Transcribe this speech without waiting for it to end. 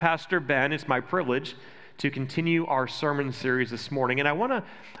Pastor Ben. It's my privilege to continue our sermon series this morning, and I want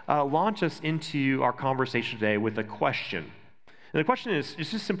to launch us into our conversation today with a question. And the question is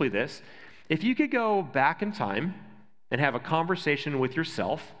just simply this: if you could go back in time and have a conversation with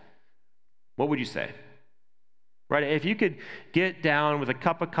yourself, what would you say? Right? If you could get down with a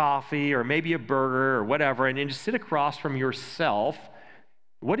cup of coffee or maybe a burger or whatever, and just sit across from yourself,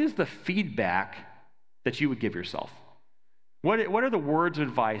 what is the feedback that you would give yourself? What are the words of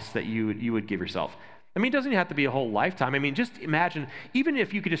advice that you would give yourself? I mean, it doesn't have to be a whole lifetime. I mean, just imagine, even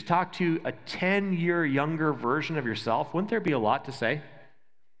if you could just talk to a 10-year younger version of yourself, wouldn't there be a lot to say?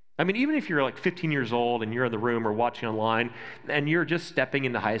 I mean, even if you're like 15 years old and you're in the room or watching online and you're just stepping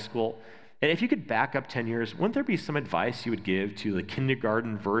into high school, and if you could back up 10 years, wouldn't there be some advice you would give to the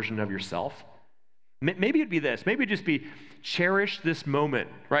kindergarten version of yourself? Maybe it'd be this. Maybe it'd just be cherish this moment,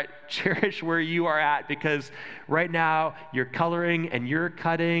 right? Cherish where you are at, because right now you're coloring and you're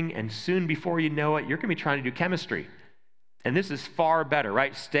cutting, and soon before you know it, you're going to be trying to do chemistry. And this is far better,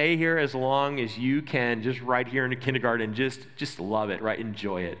 right? Stay here as long as you can, just right here in the kindergarten, and just love it, right?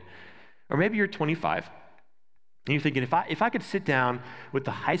 Enjoy it. Or maybe you're 25, and you're thinking, if I could sit down with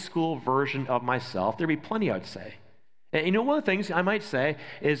the high school version of myself, there'd be plenty I'd say. And you know, one of the things I might say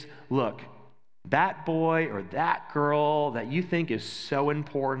is, look, that boy or that girl that you think is so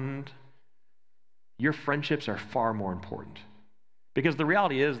important, your friendships are far more important. Because the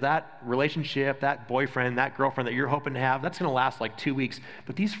reality is that relationship, that boyfriend, that girlfriend that you're hoping to have, that's going to last like 2 weeks.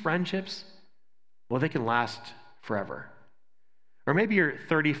 But these friendships, well, they can last forever. Or maybe you're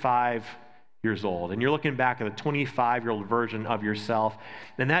 35 years old and you're looking back at the 25-year-old version of yourself.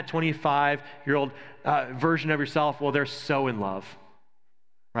 And that 25-year-old version of yourself, well, they're so in love.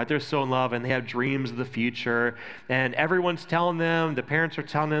 Right? They're so in love and they have dreams of the future, and everyone's telling them, the parents are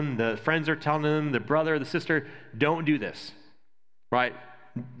telling them, the friends are telling them, the brother, the sister, don't do this, right?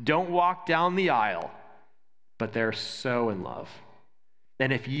 Don't walk down the aisle, but they're so in love.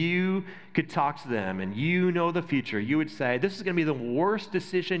 And if you could talk to them and you know the future, you would say, this is going to be the worst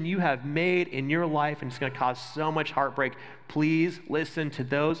decision you have made in your life, and it's going to cause so much heartbreak. Please listen to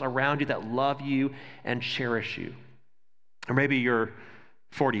those around you that love you and cherish you. Or maybe you're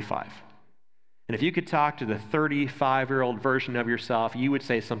 45. And if you could talk to the 35-year-old version of yourself, you would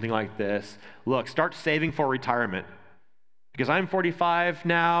say something like this: look, start saving for retirement. Because I'm 45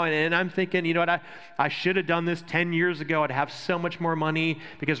 now, and I'm thinking, you know what, I should have done this 10 years ago. I'd have so much more money,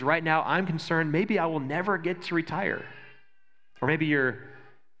 because right now I'm concerned maybe I will never get to retire. Or maybe you're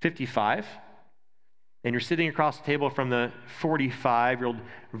 55, and you're sitting across the table from the 45-year-old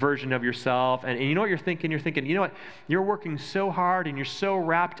version of yourself, and you know what you're thinking? You're thinking, you know what, you're working so hard and you're so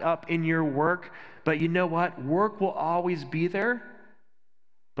wrapped up in your work, but you know what, work will always be there,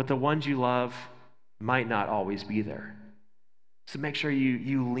 but the ones you love might not always be there. So make sure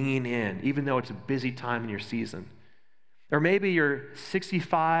you lean in, even though it's a busy time in your season. Or maybe you're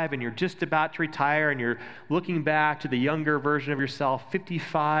 65 and you're just about to retire, and you're looking back to the younger version of yourself,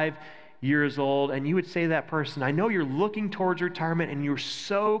 55 years old, and you would say to that person, I know you're looking towards retirement and you're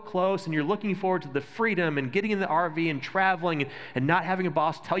so close, and you're looking forward to the freedom and getting in the RV and traveling and not having a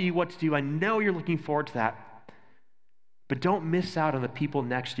boss tell you what to do. I know you're looking forward to that. But don't miss out on the people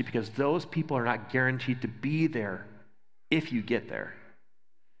next to you, because those people are not guaranteed to be there if you get there.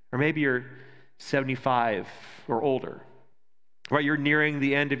 Or maybe you're 75 or older, right? You're nearing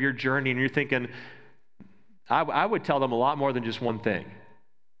the end of your journey and you're thinking, I would tell them a lot more than just one thing.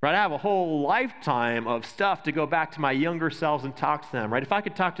 Right, I have a whole lifetime of stuff to go back to my younger selves and talk to them, right? If I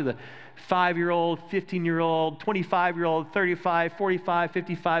could talk to the 5-year-old, 15-year-old, 25-year-old, 35, 45,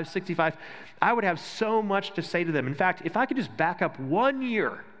 55, 65, I would have so much to say to them. In fact, if I could just back up 1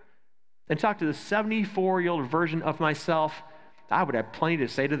 year and talk to the 74-year-old version of myself, I would have plenty to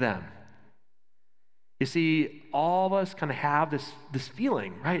say to them. You see, all of us kind of have this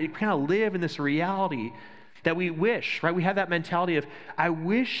feeling, right? We kind of live in this reality that we wish, right? We have that mentality of, I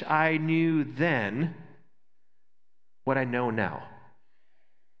wish I knew then what I know now.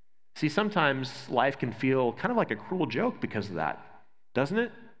 See, sometimes life can feel kind of like a cruel joke because of that, doesn't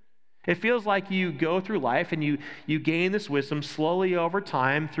it? It feels like you go through life and you gain this wisdom slowly over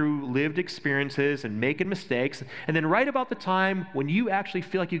time through lived experiences and making mistakes. And then right about the time when you actually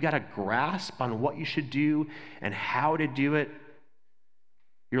feel like you got a grasp on what you should do and how to do it,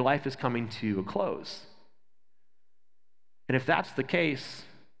 your life is coming to a close. And if that's the case,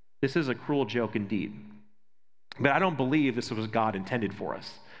 this is a cruel joke indeed. But I don't believe this was God intended for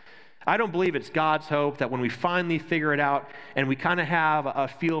us. I don't believe it's God's hope that when we finally figure it out and we kind of have a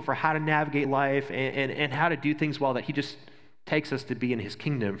feel for how to navigate life and how to do things well, that he just takes us to be in his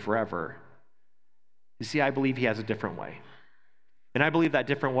kingdom forever. You see, I believe he has a different way. And I believe that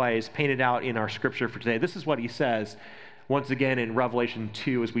different way is painted out in our scripture for today. This is what he says once again in Revelation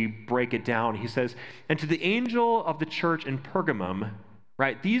 2 as we break it down. He says, "And to the angel of the church in Pergamum,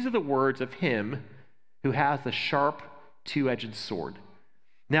 right, these are the words of him who has the sharp two-edged sword."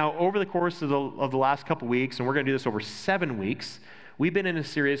 Now, over the course of the last couple weeks, and we're going to do this over 7 weeks, we've been in a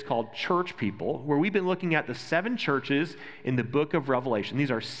series called Church People, where we've been looking at the 7 churches in the book of Revelation.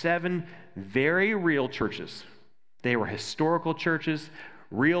 These are 7 very real churches. They were historical churches,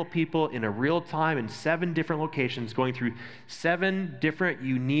 real people in a real time in 7 different locations, going through 7 different,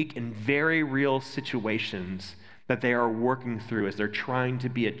 unique, and very real situations that they are working through as they're trying to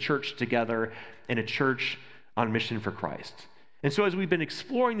be a church together and a church on mission for Christ. And so as we've been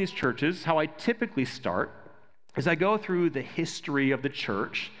exploring these churches, how I typically start is I go through the history of the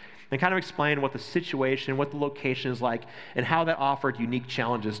church and kind of explain what the situation, what the location is like, and how that offered unique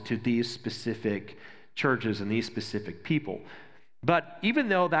challenges to these specific churches and these specific people. But even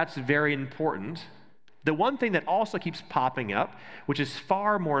though that's very important, the one thing that also keeps popping up, which is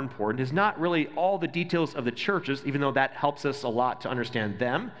far more important, is not really all the details of the churches, even though that helps us a lot to understand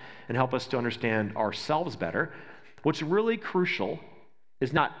them and help us to understand ourselves better. What's really crucial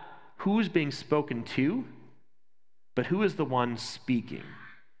is not who's being spoken to, but who is the one speaking.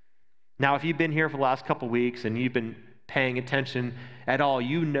 Now, if you've been here for the last couple weeks and you've been paying attention at all,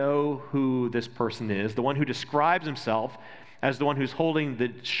 you know who this person is, the one who describes himself as the one who's holding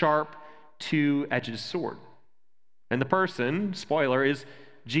the sharp two-edged sword. And the person, spoiler, is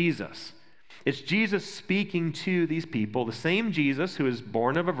Jesus. It's Jesus speaking to these people, the same Jesus who is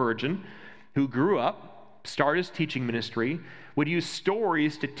born of a virgin, who grew up, started his teaching ministry, would use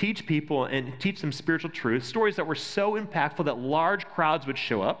stories to teach people and teach them spiritual truth, stories that were so impactful that large crowds would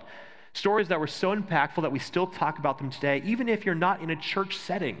show up, stories that were so impactful that we still talk about them today, even if you're not in a church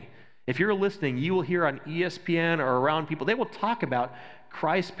setting. If you're listening, you will hear on ESPN or around people, they will talk about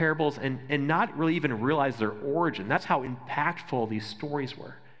Christ's parables and not really even realize their origin. That's how impactful these stories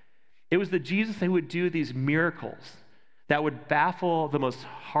were. It was the Jesus who would do these miracles that would baffle the most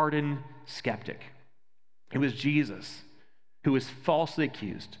hardened skeptic. It was Jesus who was falsely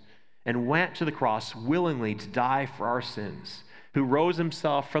accused and went to the cross willingly to die for our sins, who rose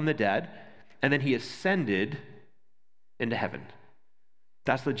himself from the dead, and then he ascended into heaven.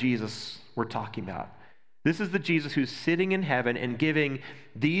 That's the Jesus we're talking about. This is the Jesus who's sitting in heaven and giving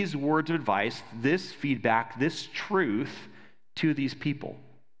these words of advice, this feedback, this truth to these people.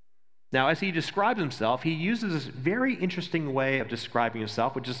 Now, as he describes himself, he uses this very interesting way of describing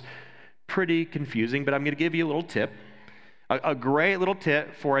himself, which is pretty confusing, but I'm going to give you a little tip. A great little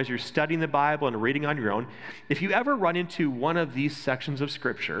tip for as you're studying the Bible and reading on your own. If you ever run into one of these sections of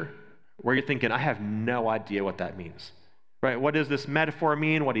Scripture where you're thinking, I have no idea what that means, right? What does this metaphor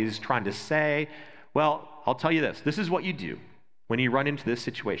mean? What he's trying to say? Well, I'll tell you this. This is what you do when you run into this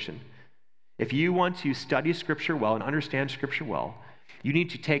situation. If you want to study Scripture well and understand Scripture well, you need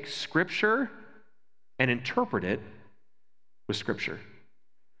to take Scripture and interpret it with Scripture.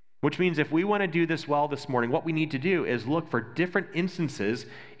 Which means if we want to do this well this morning, what we need to do is look for different instances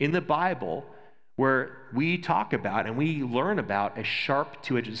in the Bible where we talk about and we learn about a sharp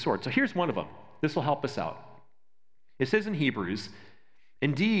two-edged sword. So here's one of them. This will help us out. It says in Hebrews,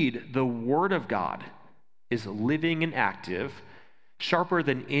 "Indeed, the Word of God is living and active, sharper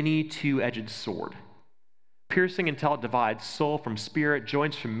than any two-edged sword, piercing until it divides soul from spirit,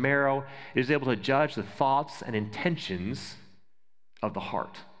 joints from marrow. It is able to judge the thoughts and intentions of the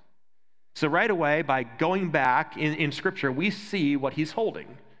heart." So right away, by going back in Scripture, we see what he's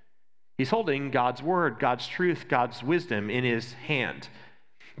holding. He's holding God's word, God's truth, God's wisdom in his hand.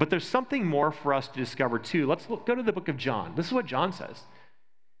 But there's something more for us to discover too. Let's go to the book of John. This is what John says.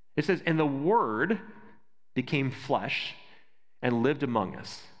 It says, "And the Word became flesh and lived among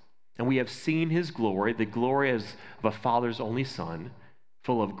us. And we have seen his glory, the glory as of a Father's only Son,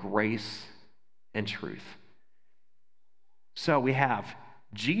 full of grace and truth." So we have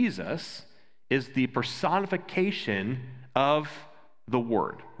Jesus is the personification of the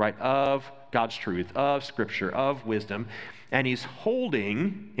Word, right? Of God's truth, of Scripture, of wisdom. And he's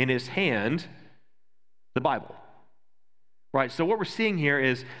holding in his hand the Bible, right? So what we're seeing here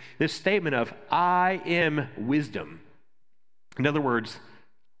is this statement of, I am wisdom. In other words,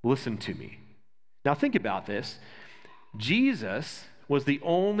 listen to me. Now think about this. Jesus was the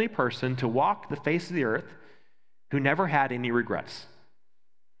only person to walk the face of the earth who never had any regrets.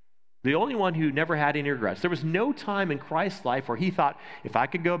 The only one who never had any regrets. There was no time in Christ's life where he thought, if I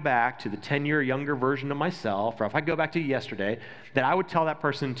could go back to the 10-year younger version of myself, or if I could go back to yesterday, that I would tell that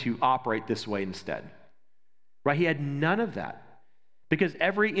person to operate this way instead. Right? He had none of that. Because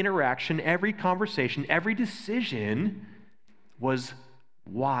every interaction, every conversation, every decision was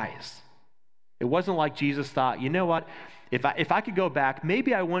wise. It wasn't like Jesus thought, you know what, if I could go back,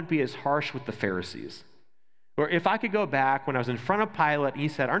 maybe I wouldn't be as harsh with the Pharisees. Or if I could go back when I was in front of Pilate and he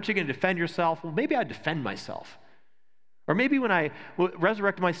said, aren't you going to defend yourself? Well, maybe I'd defend myself. Or maybe when I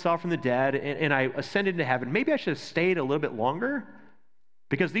resurrected myself from the dead and I ascended into heaven, maybe I should have stayed a little bit longer,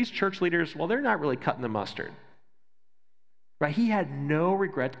 because these church leaders, well, they're not really cutting the mustard. Right? He had no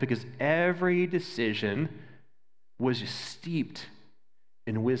regrets because every decision was steeped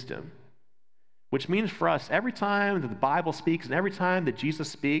in wisdom. Which means for us, every time that the Bible speaks and every time that Jesus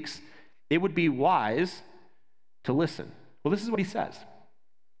speaks, it would be wise to listen. Well, this is what he says.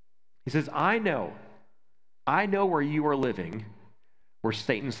 He says, I know where you are living, where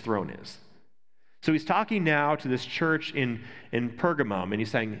Satan's throne is. So he's talking now to this church in Pergamum, and he's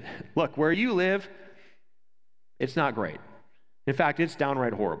saying, look, where you live, it's not great. In fact, it's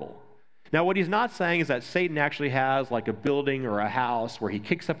downright horrible. Now, what he's not saying is that Satan actually has like a building or a house where he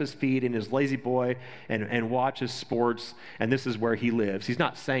kicks up his feet in his lazy boy and watches sports, and this is where he lives. He's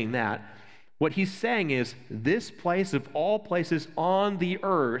not saying that. What he's saying is this place of all places on the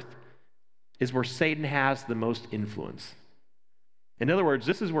earth is where Satan has the most influence. In other words,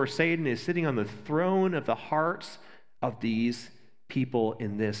 this is where Satan is sitting on the throne of the hearts of these people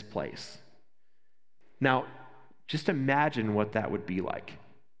in this place. Now, just imagine what that would be like.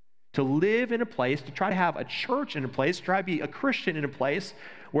 To live in a place, to try to have a church in a place, to try to be a Christian in a place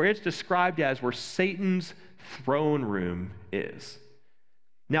where it's described as where Satan's throne room is.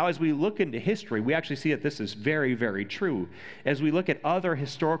 Now, as we look into history, we actually see that this is very, very true. As we look at other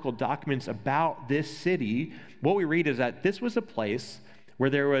historical documents about this city, what we read is that this was a place where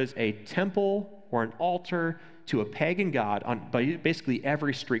there was a temple or an altar to a pagan god on basically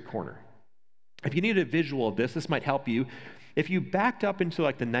every street corner. If you need a visual of this might help you. If you backed up into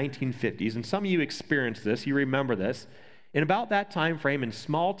like the 1950s, and some of you experienced this, you remember this, in about that time frame in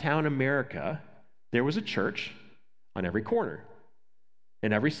small town America, there was a church on every corner.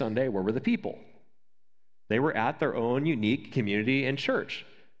 And every Sunday, where were the people? They were at their own unique community and church.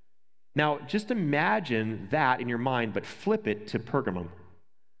 Now, just imagine that in your mind, but flip it to Pergamum.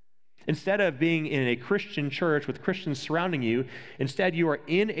 Instead of being in a Christian church with Christians surrounding you, instead you are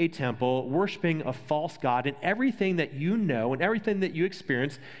in a temple worshiping a false god, and everything that you know and everything that you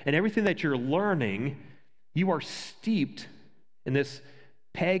experience and everything that you're learning, you are steeped in this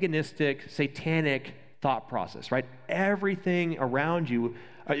paganistic, satanic thought process, right? Everything around you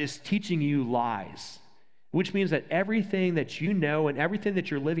is teaching you lies, which means that everything that you know and everything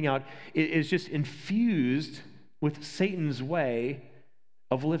that you're living out is just infused with Satan's way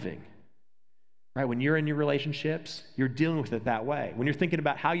of living, right? When you're in your relationships, you're dealing with it that way. When you're thinking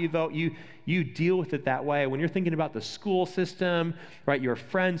about how you vote, you deal with it that way. When you're thinking about the school system, right, your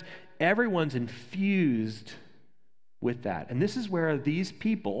friends, everyone's infused with that. And this is where these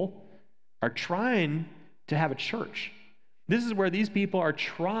people are trying to have a church. This is where these people are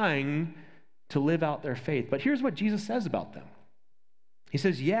trying to live out their faith. But here's what Jesus says about them. He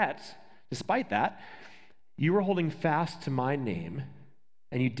says, yet, despite that, you were holding fast to my name,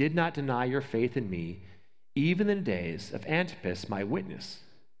 and you did not deny your faith in me, even in the days of Antipas, my witness,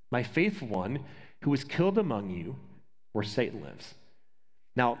 my faithful one, who was killed among you, where Satan lives.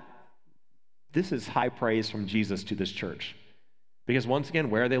 Now, this is high praise from Jesus to this church. Because once again,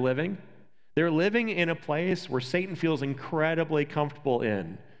 where are they living? They're living in a place where Satan feels incredibly comfortable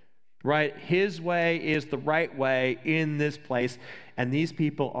in, right? His way is the right way in this place, and these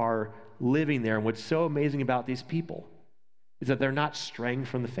people are living there. And what's so amazing about these people is that they're not straying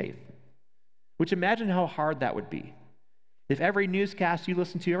from the faith. Which, imagine how hard that would be. If every newscast you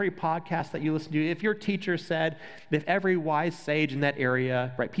listen to, every podcast that you listen to, if your teacher said, if every wise sage in that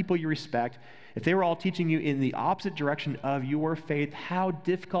area, right, people you respect, if they were all teaching you in the opposite direction of your faith, how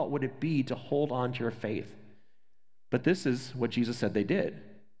difficult would it be to hold on to your faith? But this is what Jesus said they did.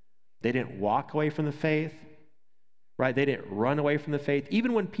 They didn't walk away from the faith, right? They didn't run away from the faith.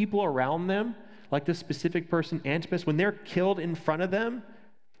 Even when people around them, like this specific person, Antipas, when they're killed in front of them,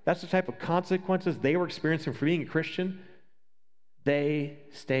 that's the type of consequences they were experiencing for being a Christian. They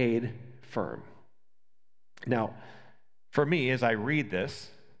stayed firm. Now, for me, as I read this,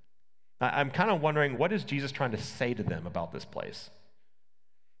 I'm kind of wondering, what is Jesus trying to say to them about this place?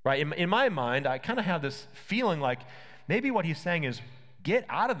 Right? In my mind, I kind of have this feeling like maybe what he's saying is, get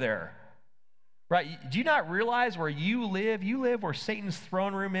out of there. Right? Do you not realize where you live? You live where Satan's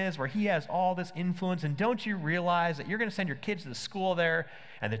throne room is, where he has all this influence. And don't you realize that you're going to send your kids to the school there,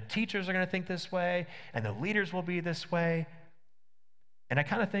 and the teachers are going to think this way, and the leaders will be this way? And I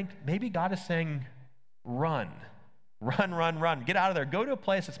kind of think maybe God is saying, run. Run, run, run. Get out of there. Go to a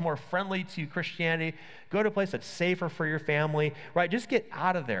place that's more friendly to Christianity. Go to a place that's safer for your family, right? Just get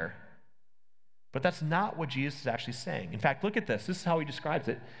out of there. But that's not what Jesus is actually saying. In fact, look at this. This is how he describes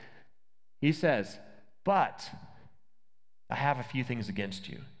it. He says, but I have a few things against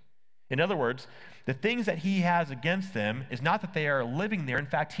you. In other words, the things that he has against them is not that they are living there. In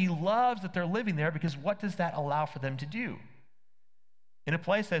fact, he loves that they're living there, because what does that allow for them to do? In a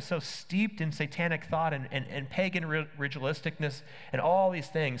place that's so steeped in satanic thought and pagan ritualisticness and all these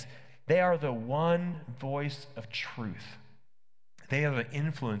things, they are the one voice of truth. They are the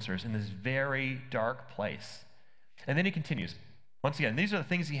influencers in this very dark place. And then he continues. Once again, these are the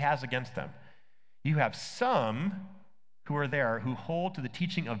things he has against them. You have some who are there who hold to the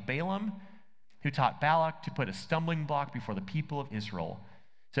teaching of Balaam, who taught Balak to put a stumbling block before the people of Israel,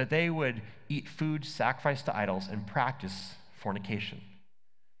 so that they would eat food sacrificed to idols and practice fornication.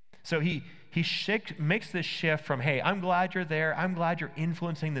 So he makes this shift from, hey, I'm glad you're there. I'm glad you're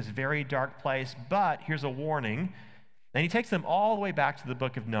influencing this very dark place, but here's a warning. And he takes them all the way back to the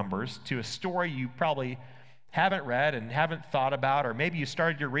book of Numbers, to a story you probably haven't read and haven't thought about, or maybe you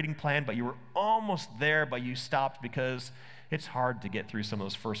started your reading plan, but you were almost there, but you stopped because it's hard to get through some of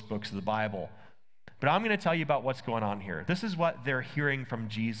those first books of the Bible. But I'm going to tell you about what's going on here. This is what they're hearing from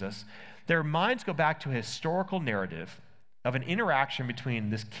Jesus. Their minds go back to a historical narrative of an interaction between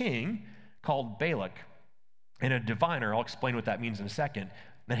this king called Balak and a diviner. I'll explain what that means in a second.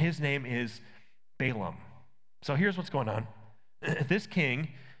 And his name is Balaam. So here's what's going on. This king,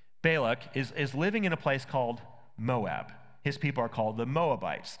 Balak, is living in a place called Moab. His people are called the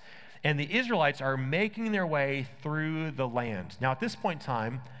Moabites. And the Israelites are making their way through the land. Now, at this point in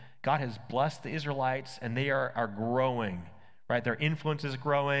time, God has blessed the Israelites, and they are growing, right? Their influence is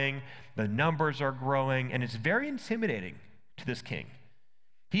growing, the numbers are growing, and it's very intimidating to this king.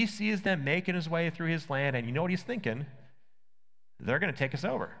 He sees them making his way through his land, and you know what he's thinking? They're going to take us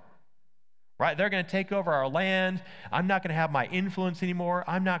over, right? They're going to take over our land. I'm not going to have my influence anymore.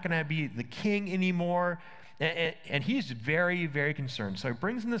 I'm not going to be the king anymore. And he's very, very concerned. So he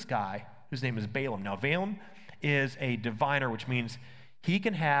brings in this guy whose name is Balaam. Now, Balaam is a diviner, which means he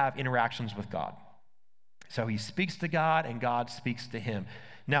can have interactions with God. So he speaks to God, and God speaks to him.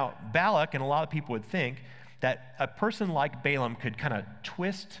 Now, Balak, and a lot of people would think that a person like Balaam could kind of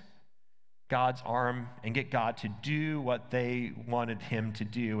twist God's arm and get God to do what they wanted him to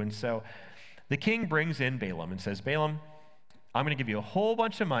do. And so the king brings in Balaam and says, Balaam, I'm going to give you a whole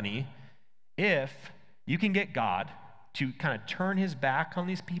bunch of money if you can get God to kind of turn his back on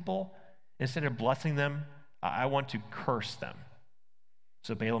these people. Instead of blessing them, I want to curse them.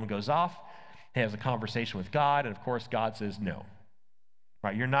 So Balaam goes off, he has a conversation with God, and of course God says no.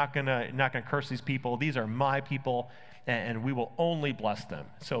 Right? You're not gonna curse these people. These are my people, and we will only bless them.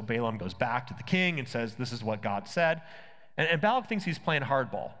 So Balaam goes back to the king and says, this is what God said. And Balak thinks he's playing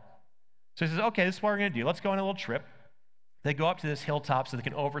hardball. So he says, okay, this is what we're gonna do. Let's go on a little trip. They go up to this hilltop so they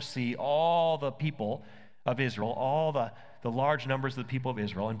can oversee all the people of Israel, all the large numbers of the people of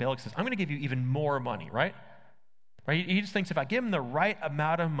Israel. And Balak says, I'm gonna give you even more money, right? Right? He just thinks if I give him the right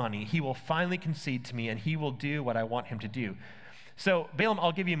amount of money, he will finally concede to me and he will do what I want him to do. So Balaam,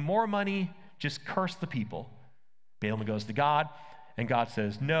 I'll give you more money, just curse the people. Balaam goes to God, and God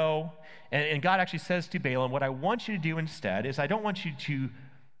says no. And God actually says to Balaam, what I want you to do instead is I don't want you to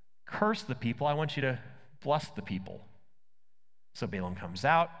curse the people, I want you to bless the people. So Balaam comes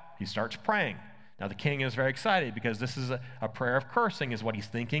out, he starts praying. Now the king is very excited because this is a prayer of cursing is what he's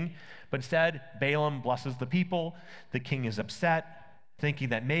thinking. But instead, Balaam blesses the people. The king is upset, thinking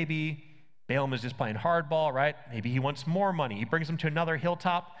that maybe Balaam is just playing hardball, right? Maybe he wants more money. He brings him to another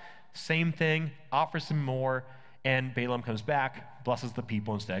hilltop, same thing, offers him more, and Balaam comes back, blesses the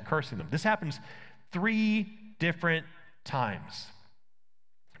people instead of cursing them. This happens 3 different times.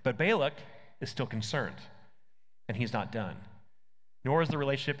 But Balak is still concerned, and he's not done. Nor is the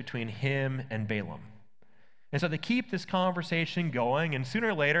relationship between him and Balaam. And so they keep this conversation going, and sooner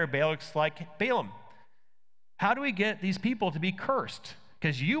or later, Balak's like, Balaam, how do we get these people to be cursed?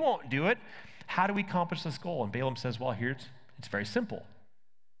 Because you won't do it. How do we accomplish this goal? And Balaam says, well, it's very simple.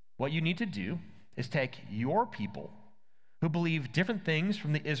 What you need to do is take your people who believe different things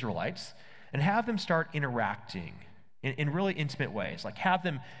from the Israelites and have them start interacting in really intimate ways. Like have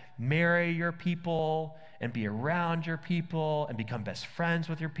them marry your people and be around your people and become best friends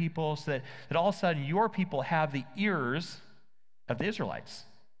with your people so that all of a sudden your people have the ears of the Israelites.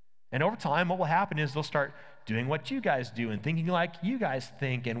 And over time, what will happen is they'll start doing what you guys do and thinking like you guys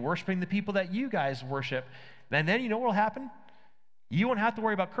think and worshiping the people that you guys worship. And then you know what will happen? You won't have to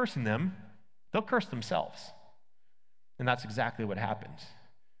worry about cursing them. They'll curse themselves. And that's exactly what happens.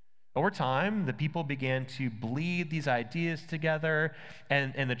 Over time, the people began to bleed these ideas together,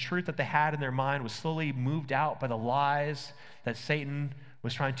 and the truth that they had in their mind was slowly moved out by the lies that Satan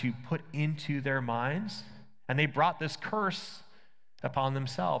was trying to put into their minds. And they brought this curse upon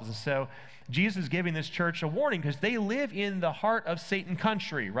themselves. And so Jesus is giving this church a warning because they live in the heart of Satan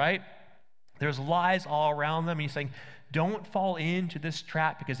country, right? There's lies all around them. And he's saying, don't fall into this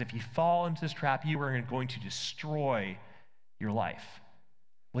trap, because if you fall into this trap, you are going to destroy your life.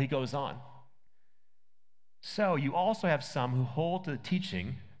 Well, he goes on. So you also have some who hold to the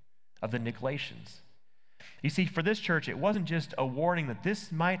teaching of the Nicolaitans. You see, for this church, it wasn't just a warning that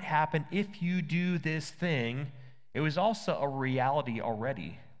this might happen if you do this thing. It was also a reality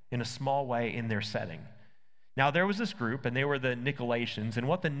already in a small way in their setting. Now, there was this group, and they were the Nicolaitans, and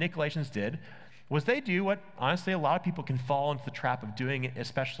what the Nicolaitans did was they do what, honestly, a lot of people can fall into the trap of doing,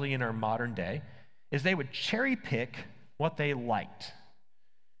 especially in our modern day, is they would cherry pick what they liked.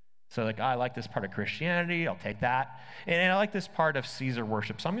 So like, I like this part of Christianity, I'll take that. And I like this part of Caesar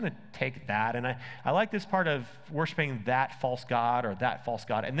worship, so I'm going to take that. And I like this part of worshiping that false god or that false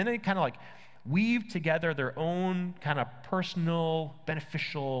god. And then they kind of like weave together their own kind of personal,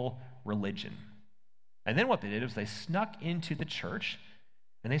 beneficial religion. And then what they did was they snuck into the church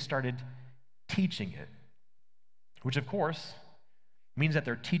and they started teaching it, which of course means that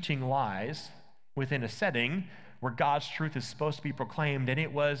they're teaching lies within a setting where God's truth is supposed to be proclaimed, and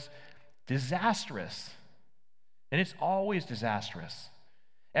it was disastrous. And it's always disastrous.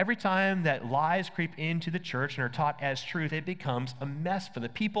 Every time that lies creep into the church and are taught as truth, it becomes a mess for the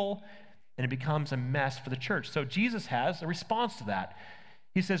people, and it becomes a mess for the church. So Jesus has a response to that.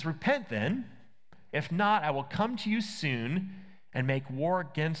 He says, repent then, if not, I will come to you soon and make war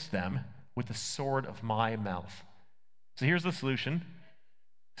against them with the sword of my mouth. So here's the solution.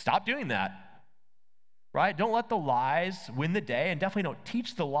 Stop doing that. Right? Don't let the lies win the day, and definitely don't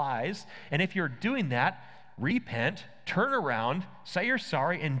teach the lies. And if you're doing that, repent, turn around, say you're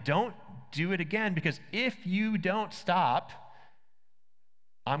sorry, and don't do it again, because if you don't stop,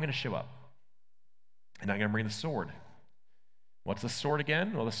 I'm going to show up. And I'm going to bring the sword. What's the sword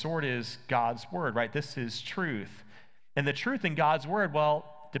again? Well, the sword is God's word, right? This is truth. And the truth in God's word,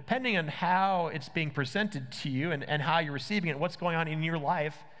 well, depending on how it's being presented to you and how you're receiving it, what's going on in your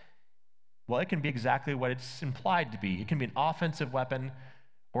life, well, it can be exactly what it's implied to be. It can be an offensive weapon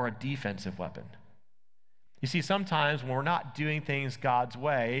or a defensive weapon. You see, sometimes when we're not doing things God's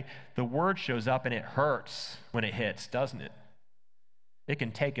way, the word shows up and it hurts when it hits, doesn't it? It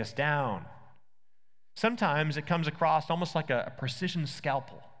can take us down. Sometimes it comes across almost like a precision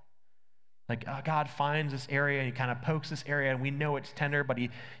scalpel. Like, God finds this area and he kind of pokes this area and we know it's tender, but he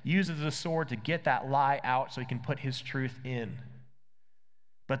uses the sword to get that lie out so he can put his truth in.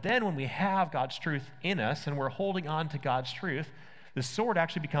 But then when we have God's truth in us and we're holding on to God's truth, the sword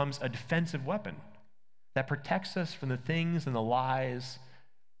actually becomes a defensive weapon that protects us from the things and the lies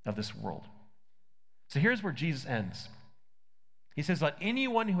of this world. So here's where Jesus ends. He says, let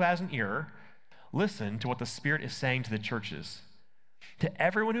anyone who has an ear listen to what the Spirit is saying to the churches. To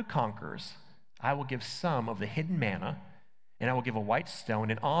everyone who conquers, I will give some of the hidden manna, and I will give a white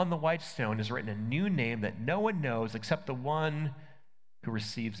stone, and on the white stone is written a new name that no one knows except the one who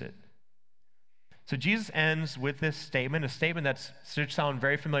receives it. So Jesus ends with this statement, a statement that should sound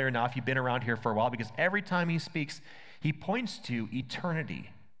very familiar now if you've been around here for a while, because every time he speaks, he points to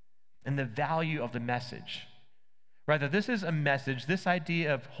eternity and the value of the message. Rather, this is a message, this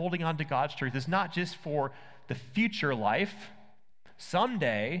idea of holding on to God's truth is not just for the future life.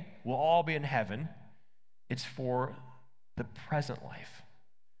 Someday we'll all be in heaven. It's for the present life.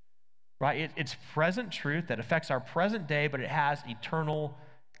 Right? It's present truth that affects our present day, but it has eternal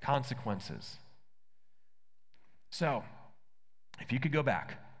consequences. So, if you could go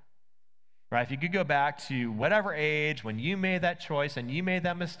back, right? If you could go back to whatever age when you made that choice and you made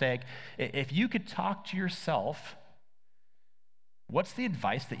that mistake, if you could talk to yourself, what's the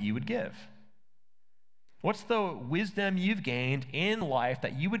advice that you would give? What's the wisdom you've gained in life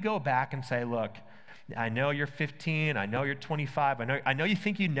that you would go back and say, look, I know you're 15, I know you're 25, I know you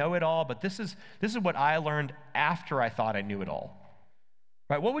think you know it all, but this is what I learned after I thought I knew it all.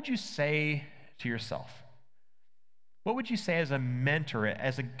 Right? What would you say to yourself? What would you say as a mentor,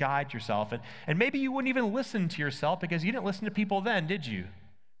 as a guide to yourself? And maybe you wouldn't even listen to yourself because you didn't listen to people then, did you?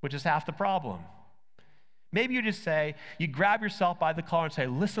 Which is half the problem. Maybe you just say, you grab yourself by the collar and say,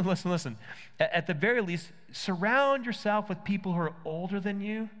 listen, listen, listen. At the very least, surround yourself with people who are older than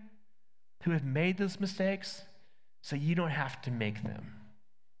you, who have made those mistakes, so you don't have to make them.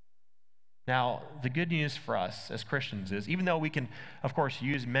 Now, the good news for us as Christians is, even though we can, of course,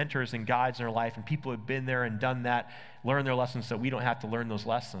 use mentors and guides in our life, and people who have been there and done that, learn their lessons so we don't have to learn those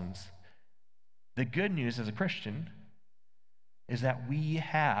lessons, the good news as a Christian is that we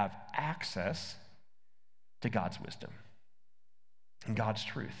have access to God's wisdom and God's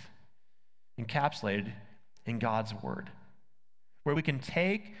truth, encapsulated in God's word, where we can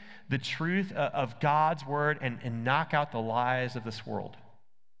take the truth of God's word and knock out the lies of this world.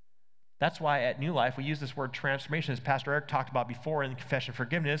 That's why at New Life we use this word transformation, as Pastor Eric talked about before in Confession of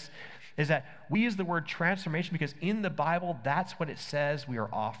Forgiveness, is that we use the word transformation because in the Bible, that's what it says we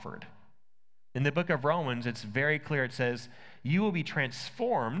are offered. In the book of Romans, it's very clear. It says, you will be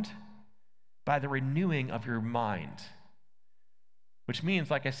transformed by the renewing of your mind. Which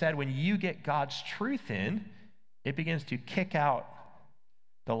means, like I said, when you get God's truth in, it begins to kick out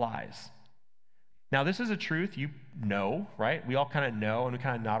the lies. Now, this is a truth you know, right? We all kind of know, and we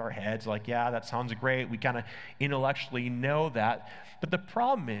kind of nod our heads like, yeah, that sounds great. We kind of intellectually know that. But the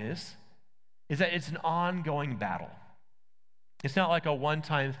problem is that it's an ongoing battle. It's not like a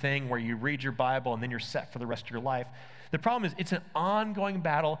one-time thing where you read your Bible and then you're set for the rest of your life. The problem is it's an ongoing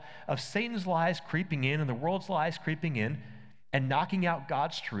battle of Satan's lies creeping in and the world's lies creeping in and knocking out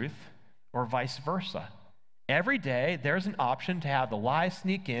God's truth, or vice versa. Every day, there's an option to have the lies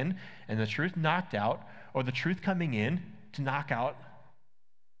sneak in and the truth knocked out, or the truth coming in to knock out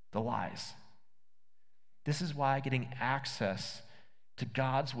the lies. This is why getting access to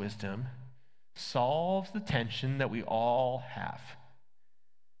God's wisdom solves the tension that we all have.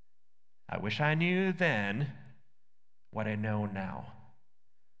 I wish I knew then what I know now.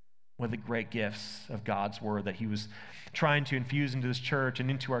 One of the great gifts of God's word that he was trying to infuse into this church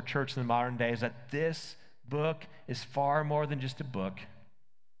and into our church in the modern day is that this book is far more than just a book.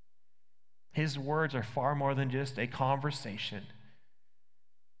 His words are far more than just a conversation.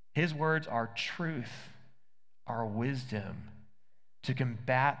 His words are truth, are wisdom to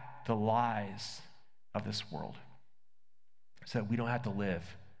combat the lies of this world so that we don't have to live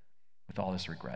with all this regret.